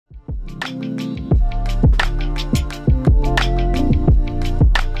Hey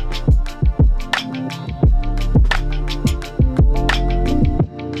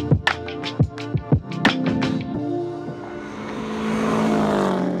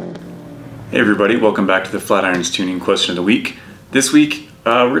everybody, welcome back to the Flat Irons Tuning Question of the Week. This week,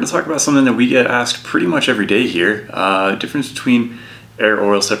 we're going to talk about something that we get asked pretty much every day here, difference between air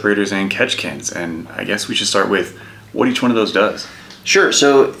oil separators and catch cans. And I guess we should start with what each one of those does. Sure,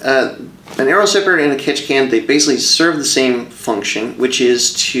 so an air oil separator and a catch can, they basically serve the same function, which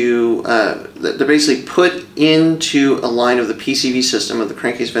is to, they're basically put into a line of the PCV system, of the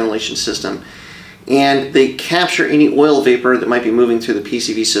crankcase ventilation system, and they capture any oil vapor that might be moving through the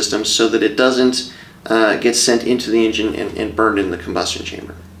PCV system so that it doesn't get sent into the engine and burned in the combustion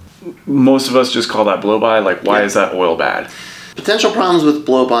chamber. Most of us just call that blow-by. Like, why is that oil bad? Potential problems with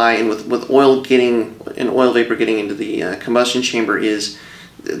blow-by and with oil vapor getting into the combustion chamber is,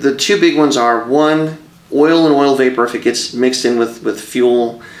 the two big ones are, one, oil and oil vapor, if it gets mixed in with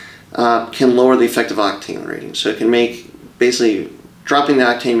fuel, can lower the effective octane rating. So it can make, basically, dropping the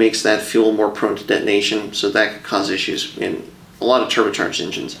octane makes that fuel more prone to detonation, so that could cause issues in a lot of turbocharged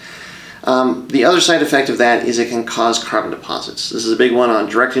engines. The other side effect of that is it can cause carbon deposits. This is a big one on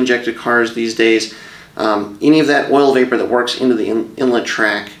direct injected cars these days. Any of that oil vapor that works into the inlet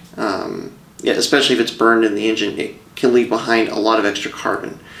track, especially if it's burned in the engine, it can leave behind a lot of extra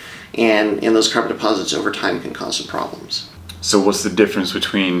carbon. And those carbon deposits over time can cause some problems. So what's the difference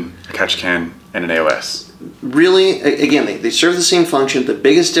between a catch can and an AOS? Really, again, they serve the same function. The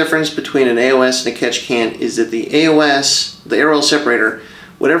biggest difference between an AOS and a catch can is that the AOS, the air oil separator,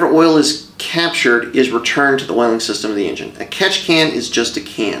 whatever oil is captured is returned to the oiling system of the engine. A catch can is just a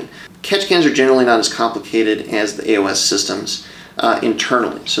can. Catch cans are generally not as complicated as the AOS systems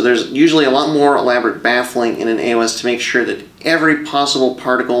internally. So there's usually a lot more elaborate baffling in an AOS to make sure that every possible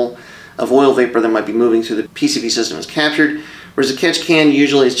particle of oil vapor that might be moving through the PCV system is captured, whereas a catch can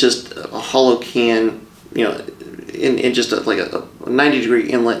usually is just a hollow can, you know, in just like a 90-degree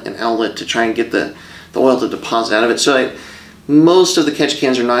inlet and outlet to try and get the oil to deposit out of it. So most of the catch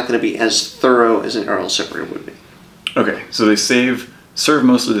cans are not going to be as thorough as an air oil separator would be. Okay, so they serve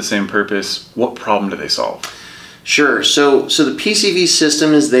mostly the same purpose. What problem do they solve? Sure. So the PCV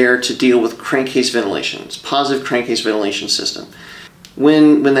system is there to deal with crankcase ventilation. It's positive crankcase ventilation system.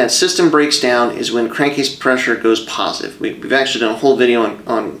 When that system breaks down is when crankcase pressure goes positive. We've actually done a whole video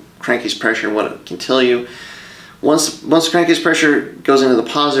on crankcase pressure and what it can tell you. Once crankcase pressure goes into the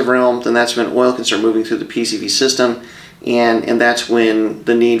positive realm, then that's when oil can start moving through the PCV system, and that's when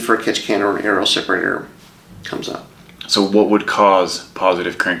the need for a catch can or an air oil separator comes up. So what would cause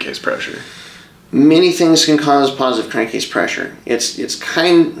positive crankcase pressure? Many things can cause positive crankcase pressure. It's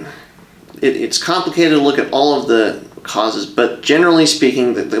complicated to look at all of the causes, but generally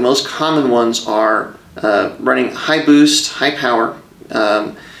speaking, the most common ones are running high boost, high power,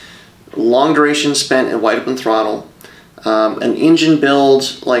 long duration spent at wide open throttle, an engine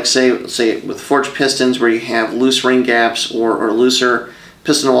build, like say with forged pistons where you have loose ring gaps or looser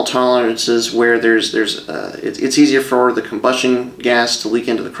piston wall tolerances where it's easier for the combustion gas to leak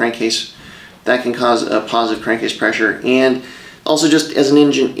into the crankcase. That can cause a positive crankcase pressure. And also just as an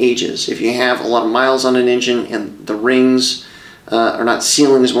engine ages, if you have a lot of miles on an engine and the rings are not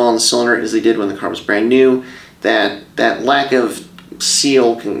sealing as well in the cylinder as they did when the car was brand new, that lack of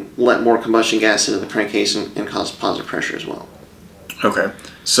seal can let more combustion gas into the crankcase and cause positive pressure as well. Okay,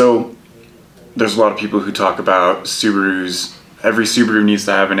 so there's a lot of people who talk about Subarus. Every Subaru needs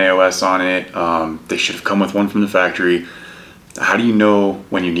to have an AOS on it. They should have come with one from the factory. How do you know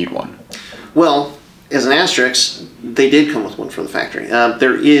when you need one? Well, as an asterisk, they did come with one from the factory.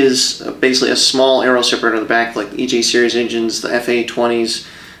 There is basically a small air oil separator on the back, like EJ series engines, the FA20s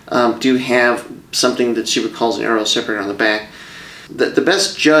do have something that Subaru calls an air oil separator on the back. The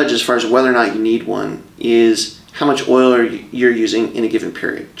best judge as far as whether or not you need one is how much oil you're using in a given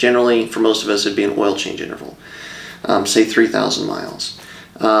period. Generally, for most of us, it'd be an oil change interval, say 3,000 miles.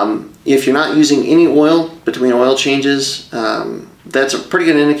 If you're not using any oil between oil changes, that's a pretty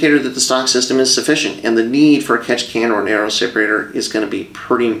good indicator that the stock system is sufficient, and the need for a catch can or an air oil separator is going to be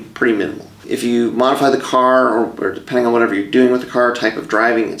pretty minimal. If you modify the car, or depending on whatever you're doing with the car, type of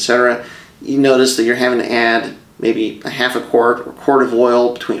driving, etc., you notice that you're having to add maybe a half a quart or quart of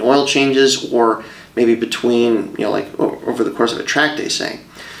oil between oil changes, or maybe between, like over the course of a track day, say.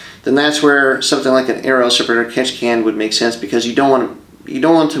 Then that's where something like an air oil separator catch can would make sense, because you don't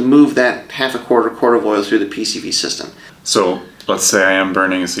want to move that half a quart or quart of oil through the PCV system. So let's say I am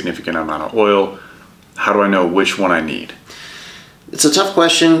burning a significant amount of oil. How do I know which one I need? It's a tough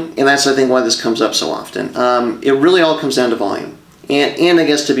question, and that's, I think, why this comes up so often. It really all comes down to volume. And I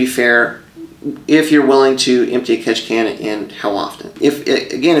guess to be fair, if you're willing to empty a catch can and how often.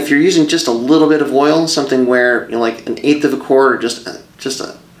 If you're using just a little bit of oil, something where like 1/8 of a quart or just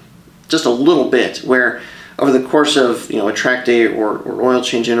a little bit, where over the course of a track day or oil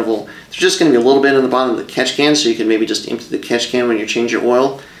change interval, there's just going to be a little bit in the bottom of the catch can, so you can maybe just empty the catch can when you change your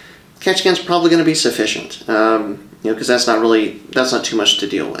oil. Catch can's probably going to be sufficient, because that's not too much to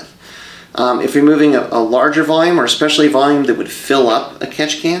deal with. If you're moving a larger volume, or especially a volume that would fill up a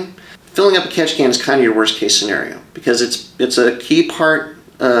catch can, filling up a catch can is kind of your worst case scenario, because it's a key part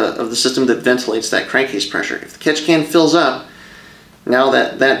of the system that ventilates that crankcase pressure. If the catch can fills up, now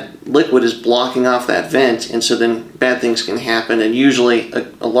that liquid is blocking off that vent, and so then bad things can happen, and usually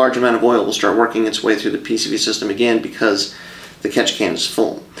a large amount of oil will start working its way through the PCV system again because the catch can is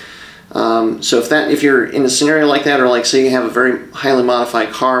full. So if you're in a scenario like that, or like say you have a very highly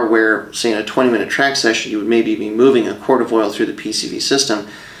modified car where, say in a 20-minute track session, you would maybe be moving a quart of oil through the PCV system,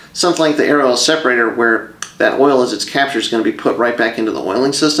 something like the Air Oil Separator, where that oil as it's captured is going to be put right back into the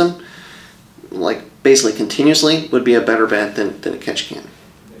oiling system, like basically continuously, would be a better bet than a catch can.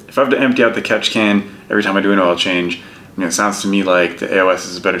 If I have to empty out the catch can every time I do an oil change, it sounds to me like the AOS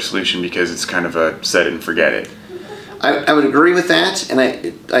is a better solution because it's kind of a set it and forget it. I would agree with that, and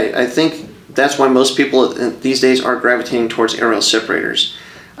I think that's why most people these days are gravitating towards Air Oil Separators.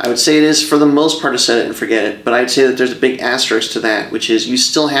 I would say it is for the most part a set it and forget it, but I'd say that there's a big asterisk to that, which is you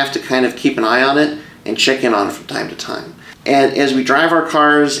still have to kind of keep an eye on it and check in on it from time to time. And as we drive our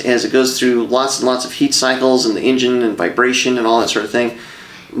cars, as it goes through lots and lots of heat cycles and the engine and vibration and all that sort of thing,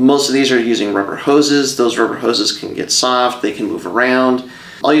 most of these are using rubber hoses. Those rubber hoses can get soft, they can move around.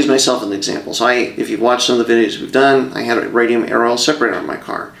 I'll use myself as an example. So if you've watched some of the videos we've done, I had a radium Air Oil Separator on my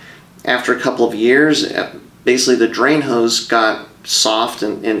car. After a couple of years, basically the drain hose got soft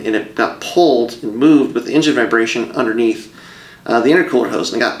and it got pulled and moved with the engine vibration underneath the intercooler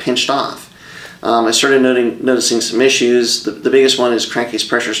hose, and it got pinched off. I started noticing some issues. The biggest one is crankcase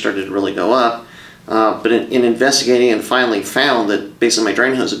pressure started to really go up. But in investigating, and finally found that basically my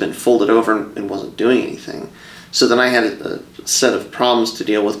drain hose had been folded over and wasn't doing anything. So then I had a set of problems to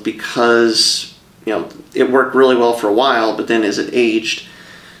deal with, because it worked really well for a while, but then as it aged,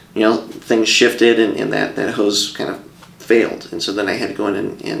 things shifted and that hose kind of failed, and so then I had to go in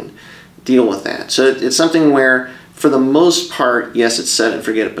and deal with that. So it's something where, for the most part, yes, it's set and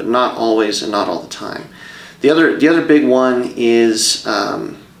forget it, but not always and not all the time. The other big one is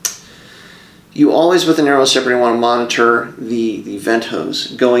you always, with an Air Oil Separator, want to monitor the vent hose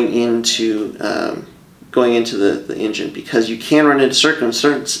going into the engine, because you can run into certain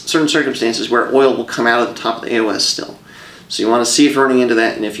circumstances where oil will come out of the top of the AOS still. So you want to see if you're running into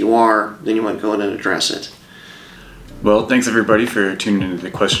that, and if you are, then you want to go in and address it. Well, thanks everybody for tuning into the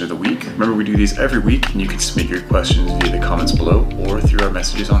question of the week. Remember, we do these every week, and you can submit your questions via the comments below or through our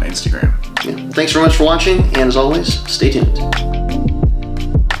messages on Instagram. Yeah. Thanks very much for watching, and as always, stay tuned.